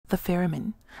The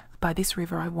ferryman. By this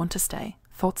river I want to stay,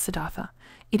 thought Siddhartha.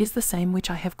 It is the same which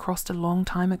I have crossed a long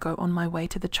time ago on my way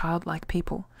to the childlike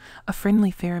people. A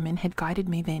friendly ferryman had guided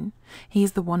me then. He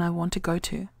is the one I want to go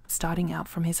to, starting out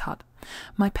from his hut.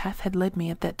 My path had led me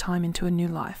at that time into a new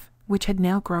life, which had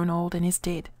now grown old and is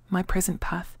dead. My present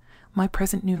path, my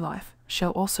present new life,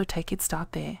 shall also take its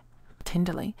start there.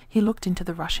 Tenderly, he looked into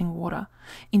the rushing water,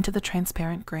 into the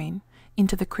transparent green,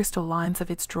 into the crystal lines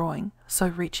of its drawing, so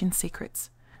rich in secrets.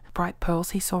 Bright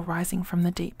pearls he saw rising from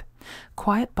the deep,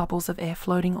 quiet bubbles of air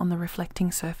floating on the reflecting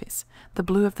surface, the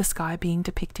blue of the sky being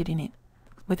depicted in it.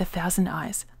 With 1,000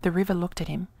 eyes, the river looked at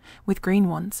him, with green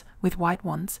ones, with white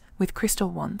ones, with crystal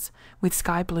ones, with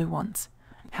sky blue ones.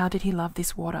 How did he love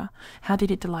this water? How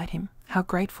did it delight him? How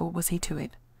grateful was he to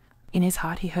it? In his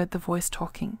heart he heard the voice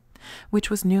talking, which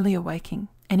was newly awaking,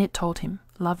 and it told him,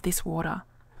 love this water,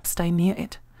 stay near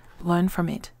it, learn from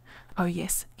it. Oh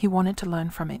yes, he wanted to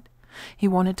learn from it. He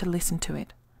wanted to listen to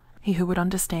it. He who would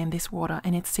understand this water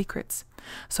and its secrets,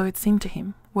 so it seemed to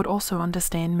him, would also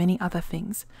understand many other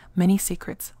things, many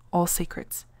secrets, all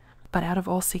secrets. But out of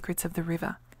all secrets of the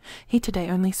river, he today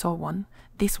only saw one.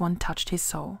 This one touched his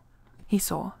soul. He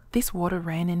saw, this water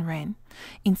ran and ran.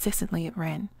 Incessantly it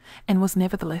ran, and was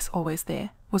nevertheless always there,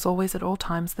 was always at all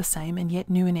times the same and yet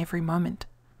new in every moment.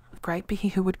 Great be he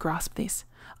who would grasp this,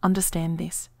 understand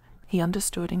this. He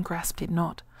understood and grasped it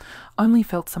not, only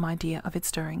felt some idea of it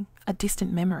stirring, a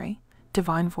distant memory,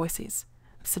 divine voices.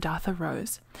 Siddhartha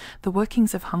rose. The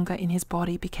workings of hunger in his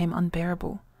body became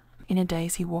unbearable. In a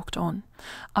daze he walked on,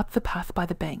 up the path by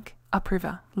the bank,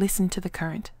 upriver, listened to the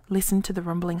current, listened to the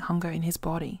rumbling hunger in his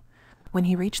body. When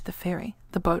he reached the ferry,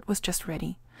 the boat was just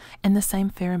ready, and the same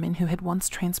ferryman who had once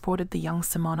transported the young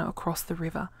Samana across the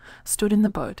river stood in the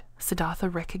boat. Siddhartha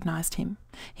recognized him.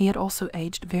 He had also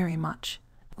aged very much.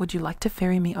 Would you like to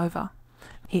ferry me over?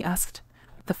 He asked.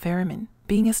 The ferryman,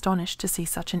 being astonished to see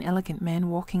such an elegant man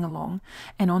walking along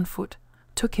and on foot,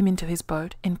 took him into his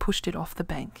boat and pushed it off the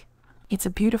bank. It's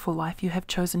a beautiful life you have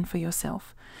chosen for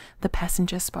yourself, the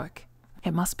passenger spoke.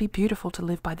 It must be beautiful to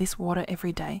live by this water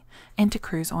every day and to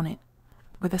cruise on it.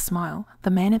 With a smile, the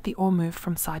man at the oar moved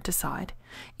from side to side.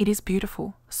 It is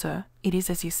beautiful, sir, it is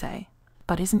as you say.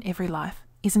 But isn't every life,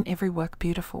 isn't every work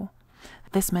beautiful?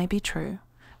 This may be true,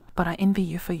 but I envy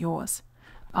you for yours.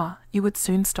 Ah, you would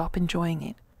soon stop enjoying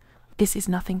it. This is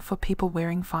nothing for people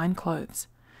wearing fine clothes.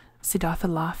 Siddhartha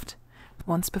laughed.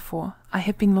 Once before, I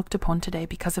have been looked upon today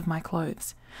because of my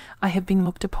clothes. I have been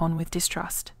looked upon with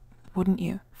distrust. Wouldn't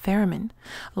you, ferryman,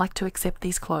 like to accept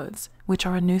these clothes, which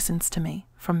are a nuisance to me,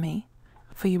 from me?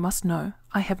 For you must know,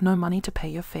 I have no money to pay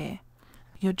your fare.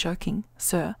 You're joking,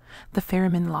 sir. The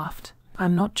ferryman laughed. I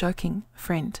am not joking,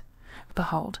 friend.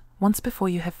 Behold, once before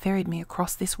you have ferried me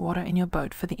across this water in your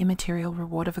boat for the immaterial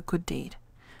reward of a good deed.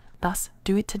 Thus,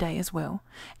 do it today as well,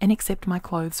 and accept my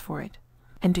clothes for it.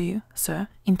 And do you, sir,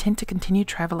 intend to continue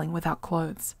travelling without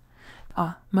clothes?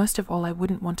 Ah, most of all I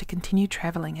wouldn't want to continue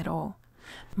travelling at all.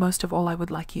 Most of all I would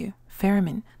like you,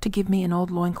 ferryman, to give me an old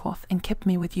loincloth and keep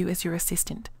me with you as your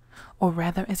assistant, or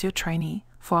rather as your trainee,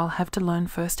 for I'll have to learn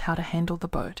first how to handle the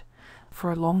boat.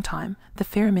 For a long time, the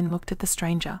ferryman looked at the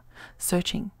stranger,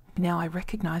 searching. Now I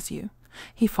recognize you.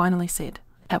 He finally said,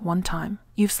 at one time,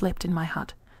 you've slept in my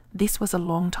hut. This was a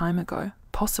long time ago,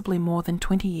 possibly more than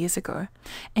 20 years ago,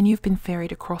 and you've been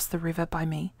ferried across the river by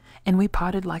me, and we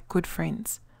parted like good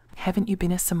friends. Haven't you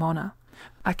been a Samana?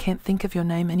 I can't think of your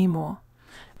name any more.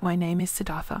 My name is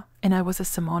Siddhartha, and I was a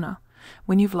Samana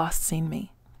when you've last seen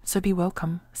me. So be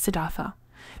welcome, Siddhartha.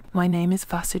 My name is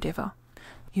Vasudeva.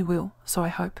 You will, so I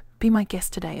hope, be my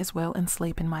guest today as well and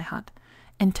sleep in my hut.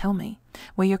 And tell me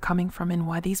where you're coming from and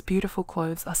why these beautiful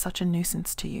clothes are such a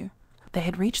nuisance to you. They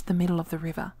had reached the middle of the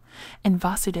river, and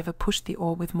Vasudeva pushed the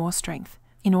oar with more strength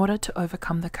in order to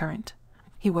overcome the current.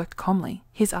 He worked calmly,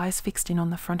 his eyes fixed in on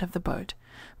the front of the boat,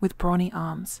 with brawny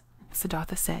arms.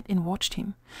 Siddhartha sat and watched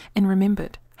him, and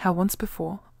remembered how once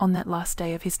before, on that last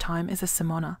day of his time as a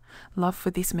Samana, love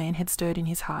for this man had stirred in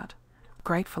his heart.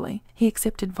 Gratefully, he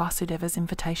accepted Vasudeva's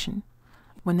invitation.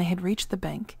 When they had reached the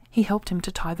bank, he helped him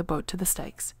to tie the boat to the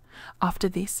stakes. After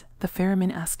this, the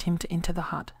ferryman asked him to enter the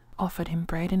hut, offered him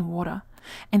bread and water,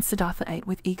 and Siddhartha ate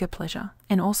with eager pleasure,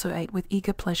 and also ate with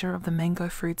eager pleasure of the mango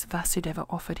fruits Vasudeva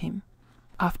offered him.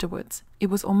 Afterwards, it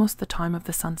was almost the time of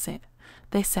the sunset.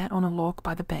 They sat on a log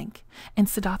by the bank, and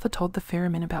Siddhartha told the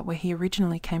ferryman about where he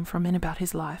originally came from and about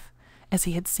his life, as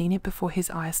he had seen it before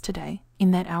his eyes today, in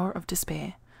that hour of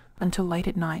despair. Until late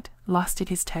at night, lasted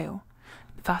his tale.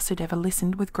 Vasudeva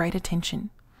listened with great attention.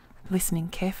 Listening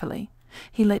carefully,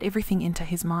 he let everything enter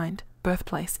his mind,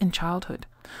 birthplace and childhood,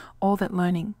 all that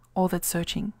learning, all that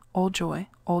searching, all joy,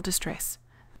 all distress.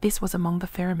 This was among the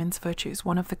ferryman's virtues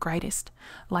one of the greatest.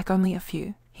 Like only a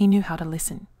few, he knew how to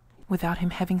listen, without him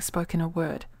having spoken a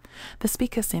word. The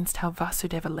speaker sensed how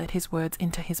Vasudeva let his words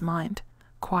into his mind.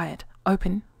 Quiet,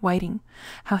 open, waiting,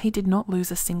 how he did not lose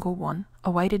a single one,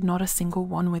 awaited not a single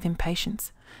one with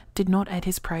impatience, did not add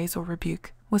his praise or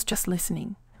rebuke, was just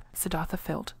listening. Siddhartha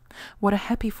felt, what a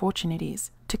happy fortune it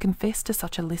is, to confess to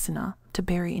such a listener, to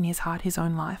bury in his heart his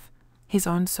own life, his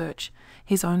own search,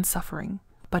 his own suffering.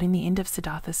 But in the end of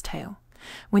Siddhartha's tale,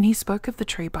 when he spoke of the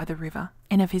tree by the river,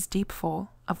 and of his deep fall,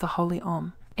 of the holy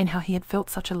Om, and how he had felt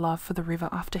such a love for the river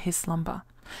after his slumber,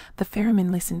 the ferryman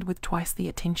listened with twice the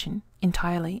attention,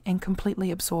 entirely and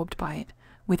completely absorbed by it,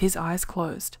 with his eyes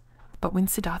closed. But when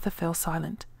Siddhartha fell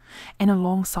silent, and a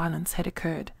long silence had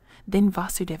occurred, then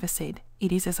Vasudeva said,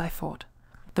 "It is as I thought.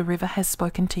 The river has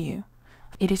spoken to you.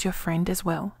 It is your friend as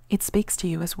well. It speaks to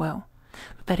you as well.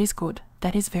 That is good.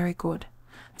 That is very good.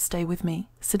 Stay with me,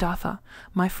 Siddhartha,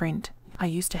 my friend. I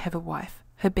used to have a wife.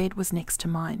 Her bed was next to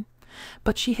mine.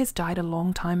 But she has died a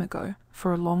long time ago.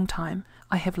 For a long time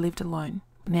I have lived alone.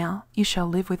 Now you shall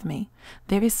live with me.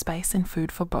 There is space and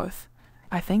food for both."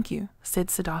 "I thank you," said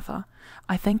Siddhartha.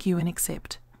 "I thank you and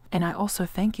accept. And I also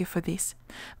thank you for this,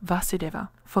 Vasudeva,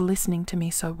 for listening to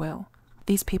me so well.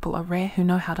 These people are rare who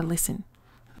know how to listen.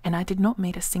 And I did not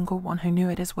meet a single one who knew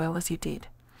it as well as you did.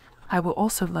 I will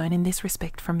also learn in this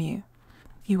respect from you."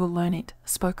 "You will learn it,"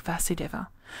 spoke Vasudeva,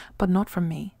 "but not from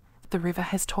me. The river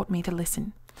has taught me to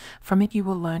listen. From it you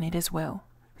will learn it as well.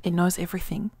 It knows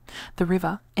everything. The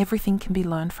river, everything can be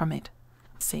learned from it.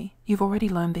 See, you've already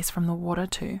learned this from the water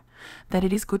too, that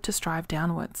it is good to strive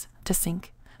downwards, to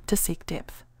sink, to seek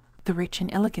depth. The rich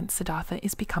and elegant Siddhartha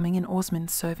is becoming an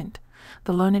oarsman's servant.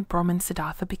 The learned Brahmin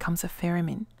Siddhartha becomes a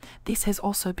ferryman. This has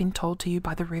also been told to you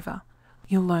by the river.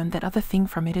 You'll learn that other thing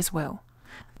from it as well."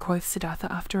 Quoth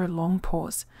Siddhartha after a long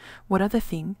pause, "What other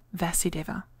thing,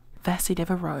 Vasudeva?"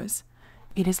 Vasudeva rose.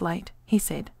 "It is late," he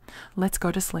said. "Let's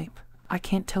go to sleep. I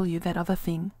can't tell you that other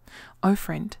thing. Oh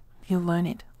friend, you'll learn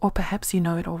it, or perhaps you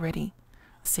know it already.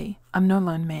 See, I'm no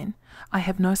learned man. I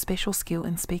have no special skill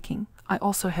in speaking. I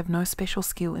also have no special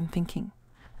skill in thinking.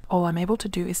 All I'm able to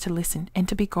do is to listen and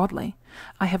to be godly.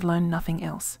 I have learned nothing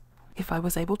else. If I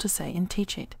was able to say and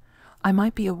teach it, I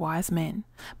might be a wise man,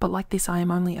 but like this I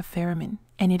am only a ferryman,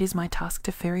 and it is my task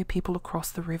to ferry people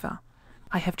across the river.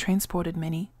 I have transported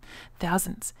many,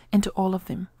 thousands, and to all of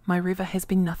them my river has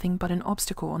been nothing but an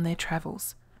obstacle on their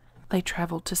travels. They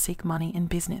travelled to seek money and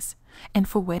business, and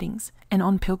for weddings, and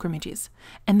on pilgrimages,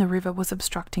 and the river was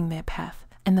obstructing their path,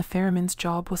 and the ferryman's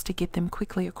job was to get them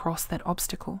quickly across that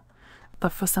obstacle.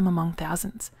 But for some among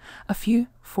thousands, a few,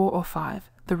 4 or 5,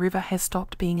 the river has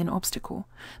stopped being an obstacle.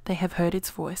 They have heard its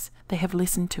voice, they have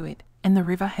listened to it, and the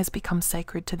river has become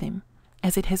sacred to them,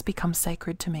 as it has become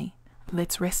sacred to me.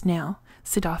 Let's rest now,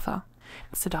 Siddhartha."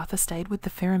 Siddhartha stayed with the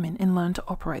ferryman and learned to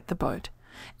operate the boat.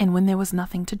 And when there was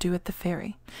nothing to do at the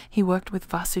ferry, he worked with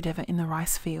Vasudeva in the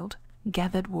rice field,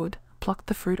 gathered wood, plucked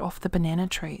the fruit off the banana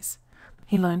trees.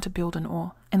 He learned to build an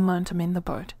oar, and learned to mend the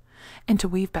boat, and to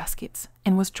weave baskets,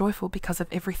 and was joyful because of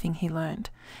everything he learned,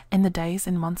 and the days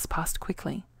and months passed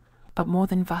quickly. But more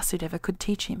than Vasudeva could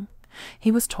teach him,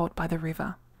 he was taught by the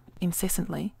river.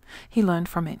 Incessantly, he learned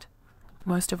from it.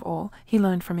 Most of all, he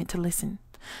learned from it to listen,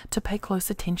 to pay close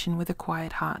attention with a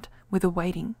quiet heart, with a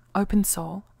waiting, open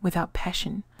soul, without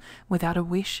passion, without a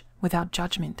wish, without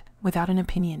judgment, without an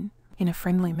opinion, in a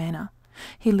friendly manner.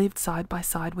 He lived side by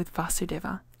side with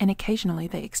Vasudeva, and occasionally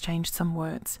they exchanged some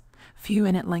words. Few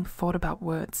and at length thought about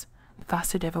words.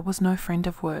 Vasudeva was no friend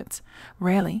of words.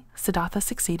 Rarely Siddhartha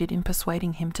succeeded in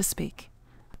persuading him to speak.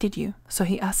 "Did you," so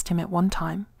he asked him at one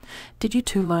time, "did you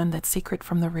too learn that secret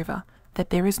from the river, that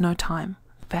there is no time?"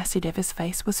 Vasudeva's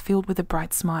face was filled with a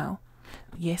bright smile.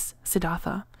 "Yes,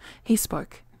 Siddhartha," he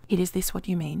spoke. "It is this what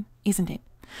you mean, isn't it?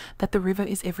 That the river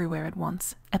is everywhere at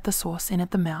once, at the source and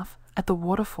at the mouth, at the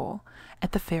waterfall,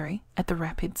 at the ferry, at the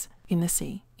rapids, in the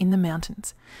sea, in the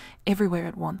mountains, everywhere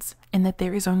at once, and that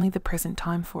there is only the present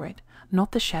time for it,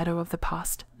 not the shadow of the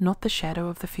past, not the shadow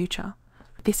of the future."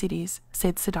 "This it is,"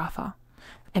 said Siddhartha.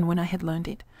 "And when I had learned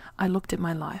it, I looked at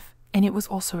my life, and it was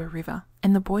also a river,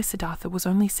 and the boy Siddhartha was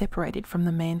only separated from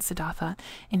the man Siddhartha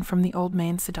and from the old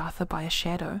man Siddhartha by a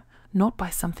shadow, not by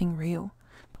something real.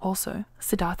 Also,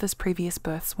 Siddhartha's previous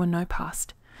births were no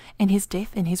past, and his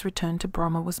death and his return to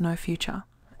Brahma was no future.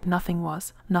 Nothing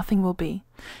was, nothing will be.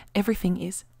 Everything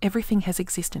is, everything has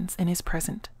existence and is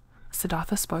present."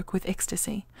 Siddhartha spoke with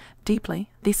ecstasy. Deeply,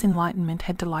 this enlightenment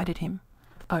had delighted him.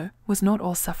 Oh, was not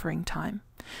all suffering time?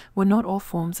 Were not all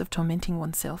forms of tormenting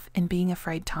oneself and being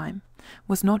afraid time?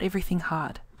 Was not everything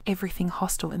hard, everything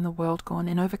hostile in the world gone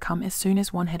and overcome as soon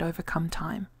as one had overcome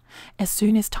time? as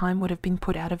soon as time would have been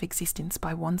put out of existence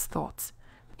by one's thoughts,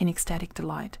 in ecstatic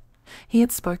delight. He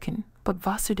had spoken, but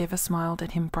Vasudeva smiled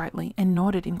at him brightly and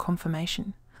nodded in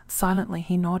confirmation. Silently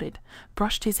he nodded,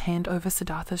 brushed his hand over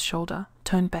Siddhartha's shoulder,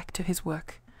 turned back to his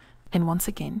work. And once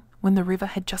again, when the river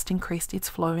had just increased its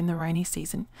flow in the rainy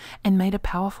season and made a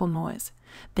powerful noise,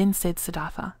 then said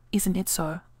Siddhartha, "Isn't it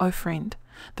so, O friend?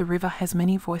 The river has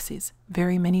many voices,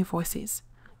 very many voices.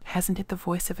 Hasn't it the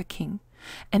voice of a king,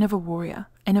 and of a warrior,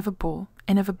 and of a bull,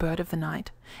 and of a bird of the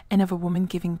night, and of a woman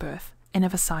giving birth, and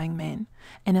of a sighing man,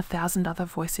 and 1,000 other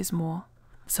voices more?"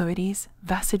 So it is.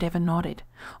 Vasudeva nodded.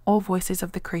 All voices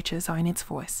of the creatures are in its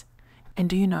voice. And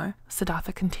do you know,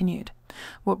 Siddhartha continued,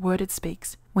 what word it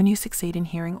speaks when you succeed in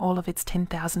hearing all of its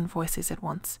 10,000 voices at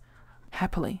once?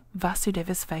 Happily,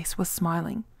 Vasudeva's face was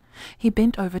smiling. He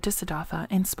bent over to Siddhartha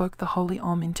and spoke the holy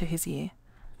Om into his ear.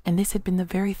 And this had been the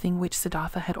very thing which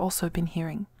Siddhartha had also been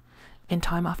hearing. And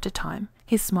time after time,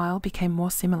 his smile became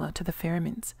more similar to the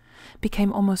ferryman's,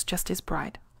 became almost just as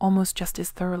bright, almost just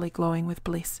as thoroughly glowing with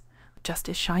bliss, just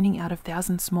as shining out of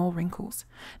 1,000 small wrinkles,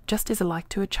 just as alike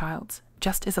to a child's,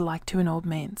 just as alike to an old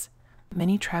man's.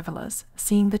 Many travellers,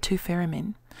 seeing the two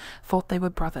ferrymen, thought they were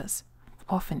brothers.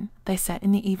 Often they sat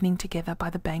in the evening together by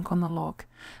the bank on the log,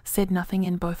 said nothing,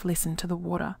 and both listened to the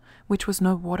water, which was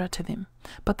no water to them,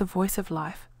 but the voice of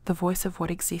life, the voice of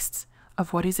what exists,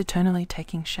 of what is eternally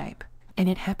taking shape. And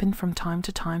it happened from time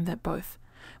to time that both,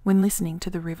 when listening to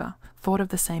the river, thought of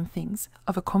the same things,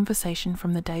 of a conversation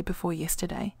from the day before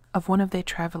yesterday, of one of their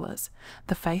travellers,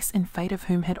 the face and fate of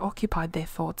whom had occupied their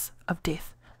thoughts, of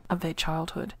death, of their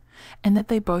childhood, and that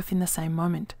they both in the same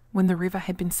moment, when the river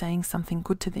had been saying something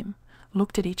good to them,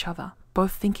 looked at each other,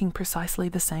 both thinking precisely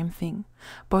the same thing,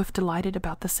 both delighted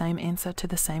about the same answer to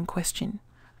the same question.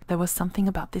 There was something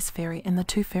about this ferry and the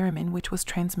two ferrymen which was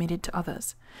transmitted to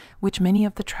others, which many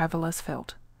of the travellers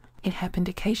felt. It happened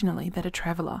occasionally that a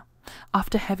traveller,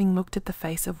 after having looked at the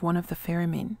face of one of the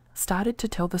ferrymen, started to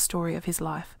tell the story of his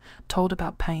life, told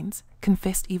about pains,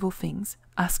 confessed evil things,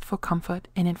 asked for comfort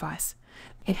and advice.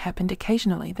 It happened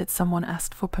occasionally that someone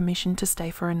asked for permission to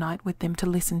stay for a night with them to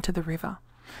listen to the river.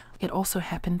 It also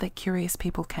happened that curious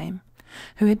people came,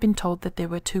 who had been told that there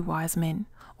were two wise men,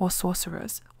 or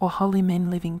sorcerers, or holy men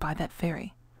living by that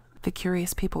ferry. The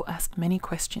curious people asked many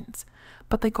questions,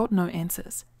 but they got no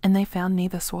answers, and they found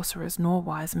neither sorcerers nor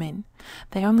wise men.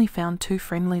 They only found two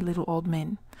friendly little old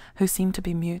men, who seemed to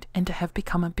be mute and to have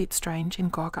become a bit strange in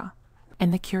Goga.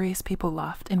 And the curious people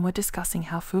laughed and were discussing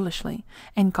how foolishly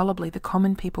and gullibly the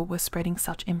common people were spreading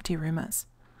such empty rumours.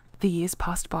 The years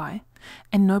passed by,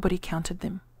 and nobody counted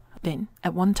them. Then,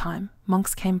 at one time,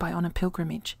 monks came by on a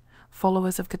pilgrimage,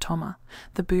 followers of Gotama,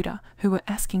 the Buddha, who were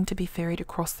asking to be ferried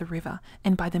across the river,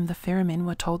 and by them the ferrymen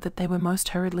were told that they were most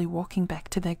hurriedly walking back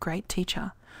to their great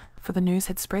teacher, for the news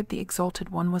had spread the exalted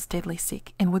one was deadly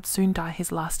sick and would soon die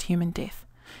his last human death,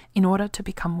 in order to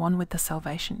become one with the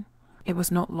salvation. It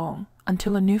was not long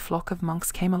until a new flock of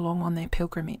monks came along on their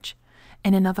pilgrimage,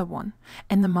 and another one,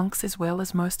 and the monks as well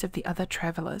as most of the other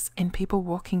travellers and people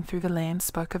walking through the land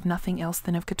spoke of nothing else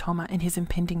than of Gotama and his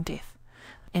impending death.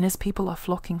 And as people are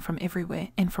flocking from everywhere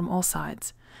and from all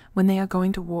sides, when they are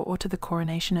going to war or to the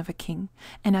coronation of a king,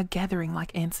 and are gathering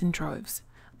like ants in droves,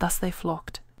 thus they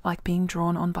flocked, like being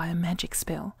drawn on by a magic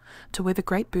spell, to where the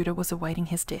great Buddha was awaiting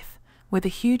his death, where the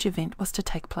huge event was to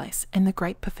take place, and the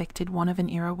great perfected one of an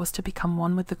era was to become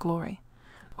one with the glory.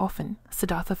 Often,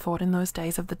 Siddhartha thought in those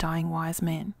days of the dying wise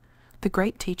man, the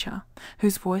great teacher,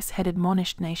 whose voice had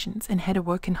admonished nations and had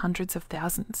awoken hundreds of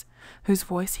thousands, whose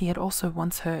voice he had also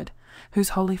once heard, whose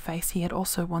holy face he had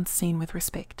also once seen with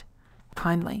respect.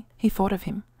 Kindly, he thought of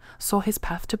him, saw his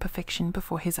path to perfection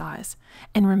before his eyes,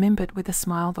 and remembered with a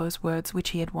smile those words which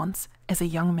he had once, as a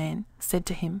young man, said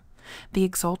to him, the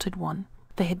exalted one.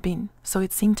 They had been, so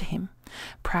it seemed to him,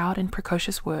 proud and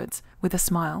precocious words. With a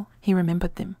smile, he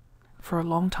remembered them. For a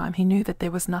long time he knew that there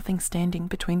was nothing standing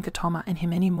between Gotama and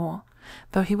him any more,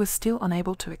 though he was still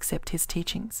unable to accept his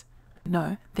teachings.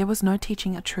 No, there was no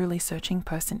teaching a truly searching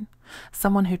person,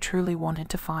 someone who truly wanted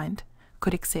to find,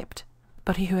 could accept.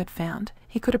 But he who had found,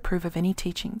 he could approve of any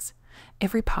teachings.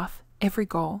 Every path, every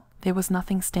goal, there was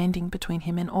nothing standing between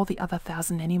him and all the other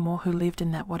 1,000 any more who lived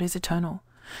in that what is eternal,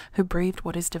 who breathed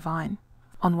what is divine.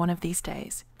 On one of these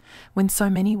days, when so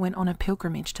many went on a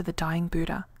pilgrimage to the dying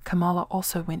Buddha, Kamala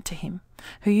also went to him,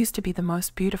 who used to be the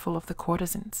most beautiful of the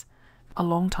courtesans. A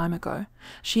long time ago,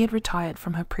 she had retired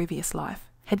from her previous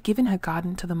life, had given her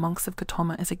garden to the monks of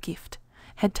Gotama as a gift,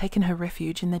 had taken her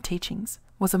refuge in their teachings,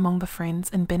 was among the friends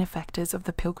and benefactors of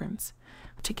the pilgrims.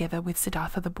 Together with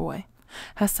Siddhartha the boy,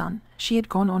 her son, she had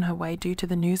gone on her way due to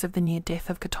the news of the near death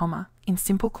of Gotama, in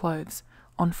simple clothes,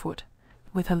 on foot.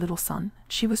 with her little son.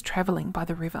 She was travelling by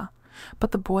the river,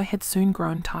 but the boy had soon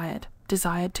grown tired,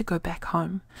 desired to go back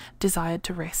home, desired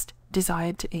to rest,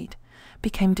 desired to eat,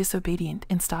 became disobedient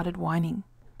and started whining.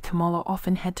 Kamala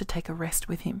often had to take a rest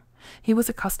with him. He was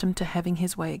accustomed to having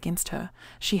his way against her.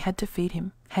 She had to feed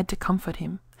him, had to comfort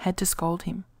him, had to scold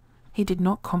him. He did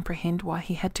not comprehend why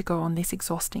he had to go on this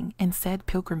exhausting and sad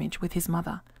pilgrimage with his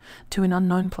mother, to an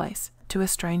unknown place, to a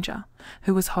stranger,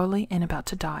 who was holy and about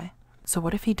to die. So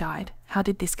what if he died? How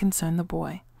did this concern the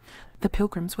boy? The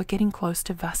pilgrims were getting close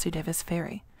to Vasudeva's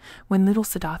ferry, when little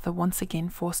Siddhartha once again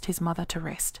forced his mother to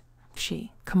rest.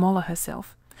 She, Kamala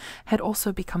herself, had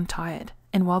also become tired,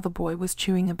 and while the boy was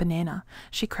chewing a banana,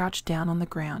 she crouched down on the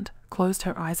ground, closed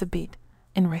her eyes a bit,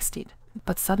 and rested.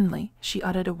 But suddenly she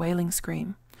uttered a wailing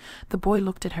scream. The boy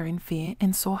looked at her in fear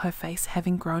and saw her face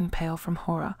having grown pale from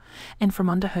horror, and from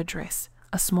under her dress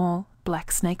a small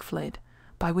black snake fled,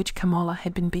 by which Kamala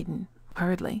had been bitten.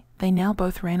 Hurriedly they now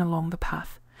both ran along the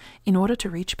path, in order to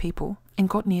reach people, and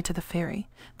got near to the ferry.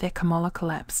 There Kamala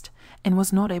collapsed, and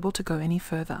was not able to go any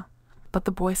further. But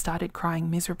the boy started crying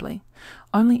miserably,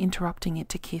 only interrupting it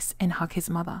to kiss and hug his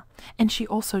mother, and she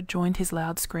also joined his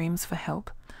loud screams for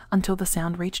help, until the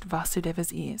sound reached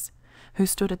Vasudeva's ears, who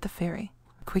stood at the ferry.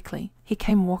 Quickly he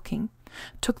came walking,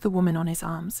 took the woman on his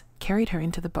arms, carried her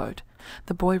into the boat.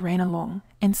 The boy ran along,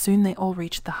 and soon they all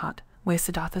reached the hut, where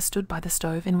Siddhartha stood by the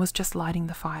stove and was just lighting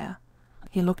the fire.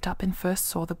 He looked up and first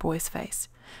saw the boy's face,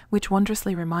 which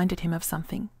wondrously reminded him of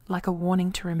something, like a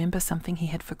warning to remember something he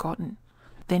had forgotten.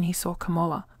 Then he saw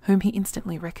Kamala, whom he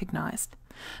instantly recognized,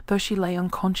 though she lay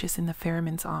unconscious in the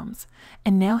ferryman's arms,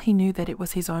 and now he knew that it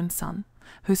was his own son,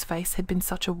 whose face had been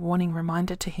such a warning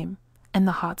reminder to him, and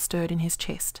the heart stirred in his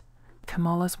chest.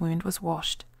 Kamala's wound was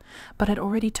washed, but had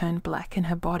already turned black and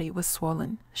her body was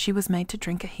swollen. She was made to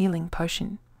drink a healing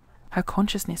potion. Her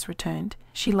consciousness returned.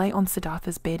 She lay on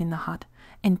Siddhartha's bed in the hut,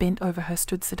 and bent over her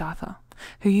stood Siddhartha,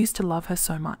 who used to love her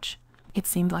so much. It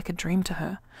seemed like a dream to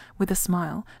her. With a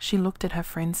smile, she looked at her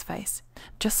friend's face.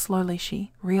 Just slowly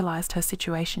she realized her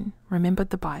situation, remembered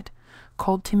the bite,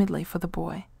 called timidly for the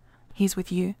boy. "He's with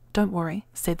you, don't worry,"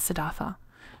 said Siddhartha.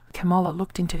 Kamala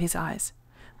looked into his eyes.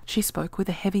 She spoke with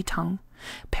a heavy tongue,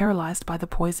 paralyzed by the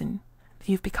poison.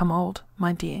 "You've become old,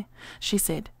 my dear," she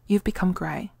said. "You've become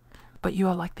grey. But you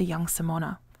are like the young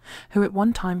Samona, who at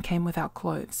one time came without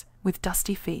clothes, with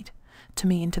dusty feet, to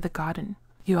me into the garden.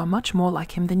 You are much more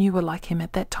like him than you were like him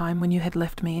at that time when you had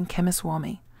left me in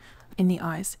Kamiswami. In the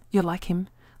eyes, you're like him,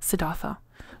 Siddhartha.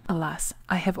 Alas,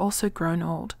 I have also grown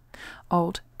old.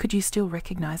 Old, could you still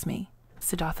recognize me?"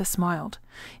 Siddhartha smiled.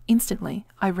 "Instantly,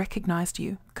 I recognized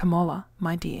you, Kamala,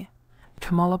 my dear."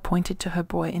 Kamala pointed to her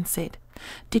boy and said,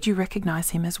 "Did you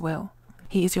recognize him as well?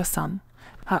 He is your son."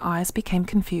 Her eyes became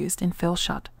confused and fell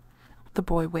shut. The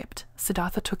boy wept.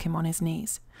 Siddhartha took him on his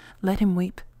knees, let him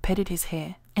weep, petted his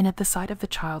hair, and at the sight of the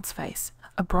child's face,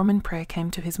 a Brahmin prayer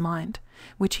came to his mind,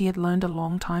 which he had learned a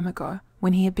long time ago,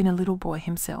 when he had been a little boy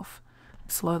himself.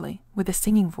 Slowly, with a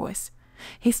singing voice,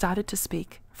 he started to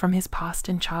speak from his past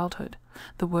and childhood.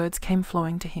 The words came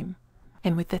flowing to him,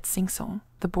 and with that sing-song,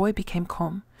 the boy became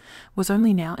calm, was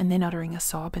only now and then uttering a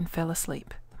sob and fell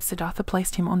asleep. Siddhartha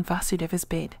placed him on Vasudeva's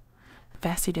bed.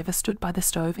 Vasudeva stood by the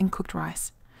stove and cooked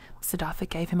rice. Siddhartha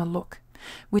gave him a look,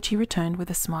 which he returned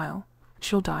with a smile.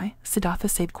 "She'll die," Siddhartha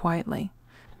said quietly.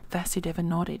 Vasudeva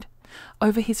nodded.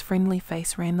 Over his friendly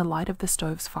face ran the light of the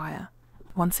stove's fire.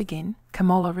 Once again,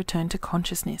 Kamala returned to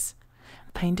consciousness.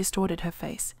 Pain distorted her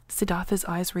face. Siddhartha's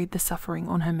eyes read the suffering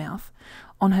on her mouth,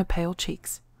 on her pale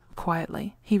cheeks.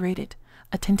 Quietly, he read it,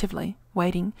 attentively,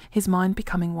 waiting, his mind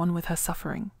becoming one with her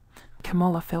suffering.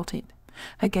 Kamala felt it.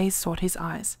 Her gaze sought his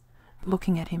eyes.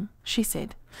 Looking at him, she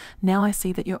said, "Now I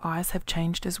see that your eyes have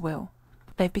changed as well.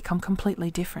 They've become completely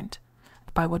different.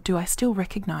 By what do I still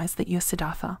recognize that you're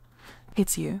Siddhartha?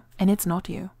 It's you, and it's not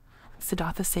you."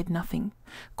 Siddhartha said nothing.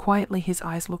 Quietly his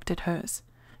eyes looked at hers.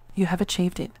 "You have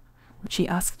achieved it," she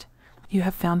asked. "You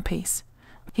have found peace."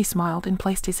 He smiled and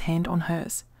placed his hand on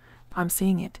hers. "I'm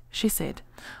seeing it," she said.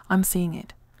 "I'm seeing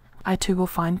it. I too will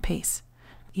find peace."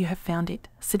 "You have found it,"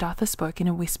 Siddhartha spoke in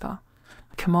a whisper.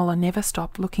 Kamala never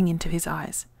stopped looking into his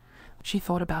eyes. She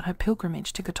thought about her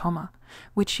pilgrimage to Gotama,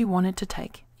 which she wanted to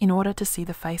take in order to see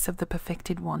the face of the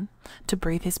perfected one, to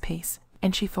breathe his peace,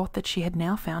 and she thought that she had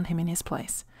now found him in his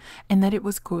place, and that it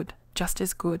was good, just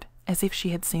as good as if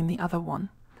she had seen the other one.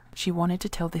 She wanted to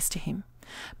tell this to him,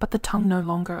 but the tongue no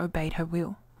longer obeyed her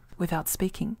will. Without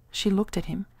speaking, she looked at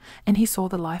him, and he saw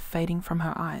the life fading from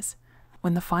her eyes,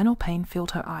 when the final pain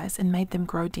filled her eyes and made them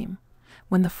grow dim.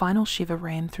 When the final shiver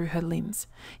ran through her limbs,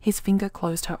 his finger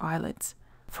closed her eyelids.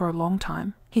 For a long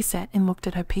time, he sat and looked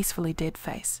at her peacefully dead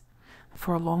face.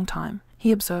 For a long time,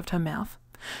 he observed her mouth,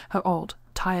 Her old,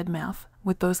 tired mouth,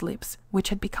 with those lips which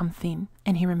had become thin,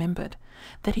 and he remembered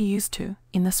that he used to,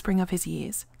 in the spring of his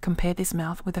years, compare this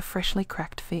mouth with a freshly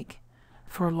cracked fig.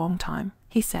 For a long time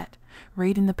he sat,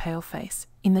 read in the pale face,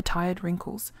 in the tired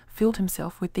wrinkles, filled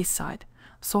himself with this sight,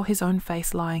 saw his own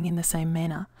face lying in the same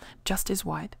manner, just as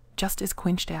white, just as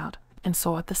quenched out, and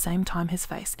saw at the same time his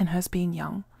face and hers being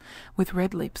young, with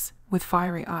red lips, with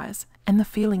fiery eyes, and the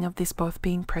feeling of this both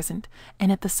being present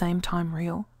and at the same time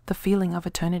real, the feeling of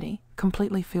eternity,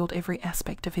 completely filled every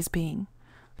aspect of his being.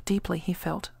 Deeply he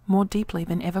felt, more deeply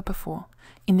than ever before,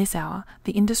 in this hour,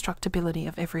 the indestructibility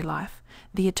of every life,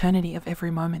 the eternity of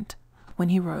every moment. When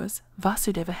he rose,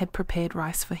 Vasudeva had prepared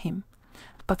rice for him,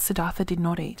 but Siddhartha did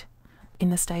not eat.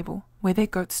 In the stable, where their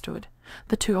goats stood,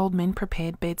 the two old men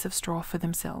prepared beds of straw for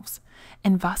themselves,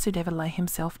 and Vasudeva lay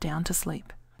himself down to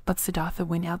sleep. But Siddhartha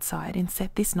went outside and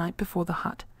sat this night before the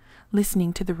hut,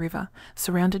 listening to the river,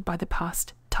 surrounded by the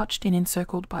past, touched and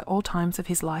encircled by all times of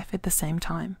his life at the same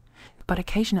time. But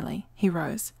occasionally he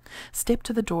rose, stepped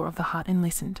to the door of the hut and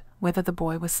listened whether the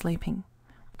boy was sleeping.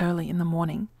 Early in the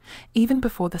morning, even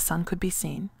before the sun could be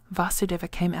seen, Vasudeva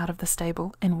came out of the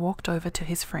stable and walked over to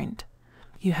his friend.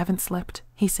 "You haven't slept,"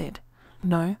 he said.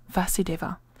 "No,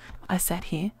 Vasudeva. I sat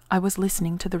here, I was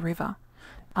listening to the river.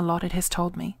 A lot it has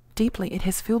told me. Deeply it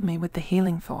has filled me with the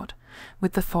healing thought,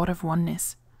 with the thought of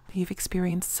oneness. You've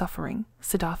experienced suffering,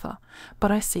 Siddhartha,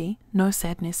 but I see no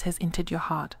sadness has entered your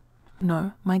heart.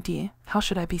 No, my dear, how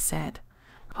should I be sad?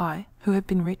 I, who have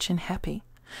been rich and happy,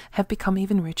 have become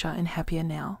even richer and happier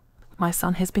now. My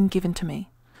son has been given to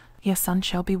me. Your son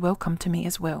shall be welcome to me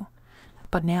as well.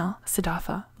 But now,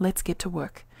 Siddhartha, let's get to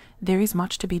work. There is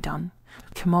much to be done.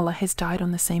 Kamala has died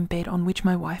on the same bed on which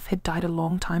my wife had died a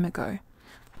long time ago.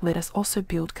 Let us also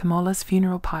build Kamala's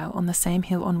funeral pile on the same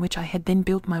hill on which I had then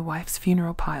built my wife's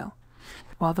funeral pile."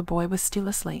 While the boy was still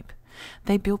asleep,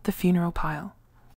 they built the funeral pile.